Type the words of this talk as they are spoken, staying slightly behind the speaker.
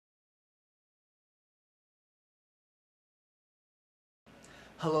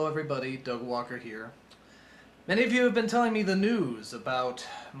Hello everybody, Doug Walker here. Many of you have been telling me the news about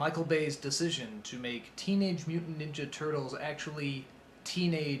Michael Bay's decision to make Teenage Mutant Ninja Turtles actually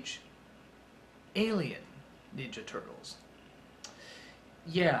Teenage Alien Ninja Turtles.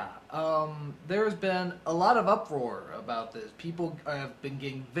 Yeah, there's been a lot of uproar about this. People have been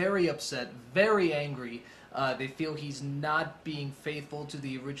getting very upset, very angry. They feel he's not being faithful to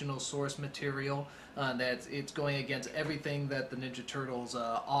the original source material, that it's going against everything that the Ninja Turtles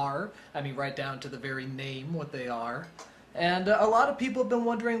are. I mean, right down to the very name, what they are. And a lot of people have been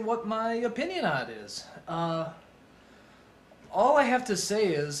wondering what my opinion on it is. All I have to say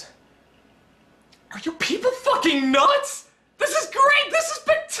is, are you people fucking nuts? This is great! This is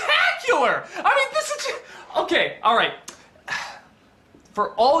spectacular! I mean, this is just... Okay, alright.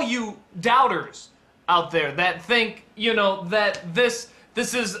 For all you doubters out there that think, you know, that this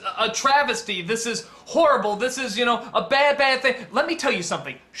is a travesty, this is horrible, this is, you know, a bad thing, let me tell you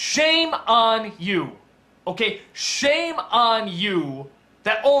something. Shame on you. Okay? Shame on you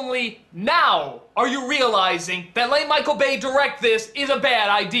that only now are you realizing that letting Michael Bay direct this is a bad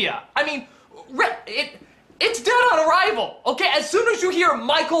idea. I mean, it's dead on arrival, okay? As soon as you hear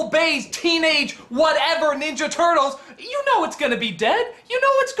Michael Bay's Teenage Whatever Ninja Turtles, you know it's gonna be dead. You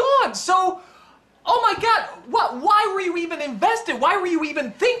know it's gone. So, oh my god, why were you even invested? Why were you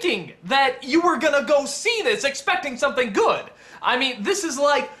even thinking that you were gonna go see this expecting something good? I mean, this is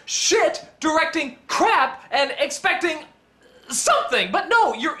like shit directing crap and expecting something, but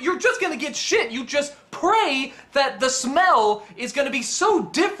no, you're just gonna get shit. You just pray that the smell is gonna be so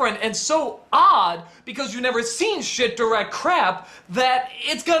different and so odd because you've never seen shit direct crap that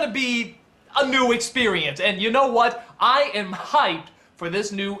it's gonna be a new experience. And you know what? I am hyped for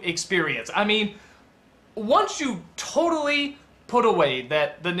this new experience. I mean, once you totally put away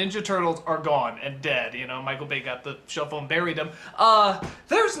that the Ninja Turtles are gone and dead, you know, Michael Bay got the shovel and buried them,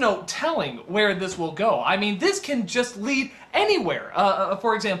 there's no telling where this will go. I mean, this can just lead anywhere.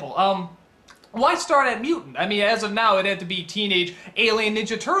 For example, why start at Mutant? I mean, as of now, it had to be Teenage Alien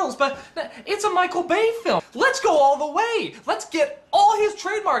Ninja Turtles, but it's a Michael Bay film. Let's go all the way. Let's get all his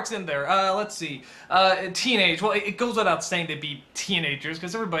trademarks in there. Let's see. Teenage. Well, it goes without saying they'd be teenagers,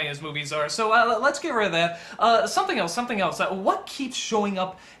 because everybody in his movies are. So let's get rid of that. Something else. What keeps showing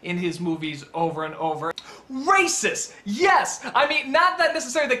up in his movies over and over? Racist! Yes! I mean, not that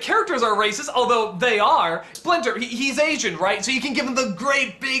necessarily the characters are racist, although they are. Splinter, he's Asian, right? So you can give him the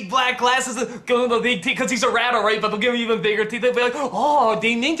great big black glasses, give him the big teeth, because he's a rat, right? But they'll give him even bigger teeth. They'll be like, oh,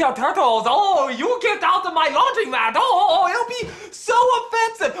 the Ninja Turtles, oh, you get out of my laundry mat, oh, it'll be so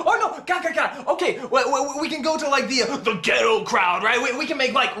offensive. Or no, God, okay, we can go to like the ghetto crowd, right? We can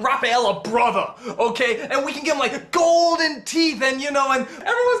make like Raphael a brother, okay? And we can give him like golden teeth, and you know, and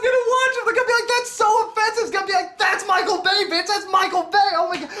everyone's gonna watch him. They're gonna be like, that's so offensive. It's gonna be like, that's Michael Bay, bitch. That's Michael Bay. Oh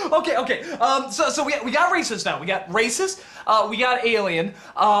my god. Okay. So we got racist now. We got racist. We got alien.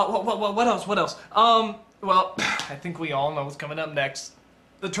 What else? Well, I think we all know what's coming up next.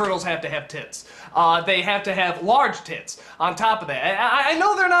 The turtles have to have tits. They have to have large tits on top of that. I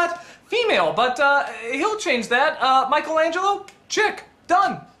know they're not female, but he'll change that. Michelangelo, chick,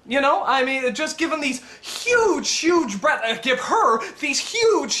 done. You know, I mean, just give him these huge breasts, give her these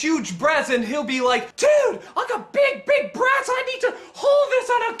huge breasts, and he'll be like, dude, I got big breasts, I need to hold this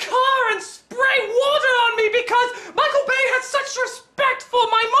on a car and spray water on me because Michael Bay has such respect for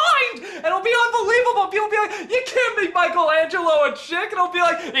my mind, and it'll be unbelievable. People will be like, you can't make Michelangelo a chick, and it'll be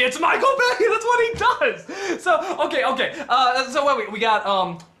like, it's Michael Bay, that's what he does. So, okay, so wait, we got,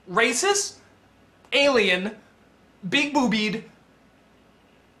 racist, alien, big boobied.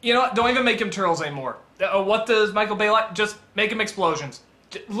 You know what? Don't even make him turtles anymore. What does Michael Bay like? Just make him explosions.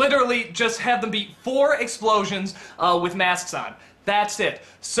 Literally, just have them be 4 explosions with masks on. That's it.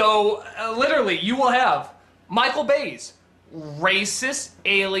 So, literally, you will have Michael Bay's racist,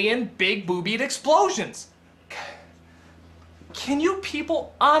 alien, big boobied explosions. Can you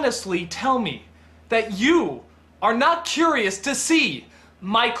people honestly tell me that you are not curious to see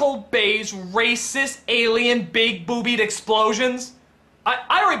Michael Bay's racist, alien, big boobied explosions?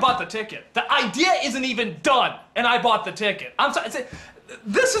 I already bought the ticket. The idea isn't even done, and I bought the ticket. I'm sorry.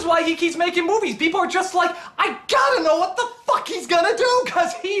 This is why he keeps making movies. People are just like, I gotta know what the fuck he's gonna do,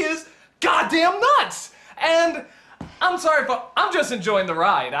 because he is goddamn nuts. And I'm sorry, but I'm just enjoying the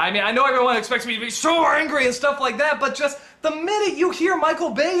ride. I mean, I know everyone expects me to be so angry and stuff like that, but just the minute you hear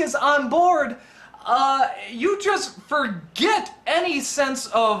Michael Bay is on board, you just forget any sense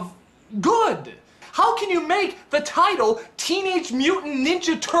of good. How can you make the title Teenage Mutant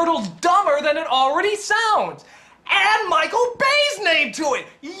Ninja Turtles dumber than it already sounds? Add Michael Bay's name to it!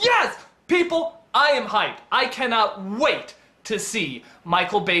 Yes! People, I am hyped. I cannot wait to see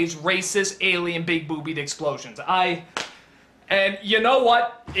Michael Bay's racist alien big boobied explosions. And you know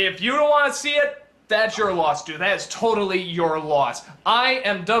what? If you don't want to see it, that's your loss, dude. That is totally your loss. I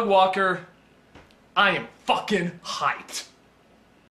am Doug Walker. I am fucking hyped.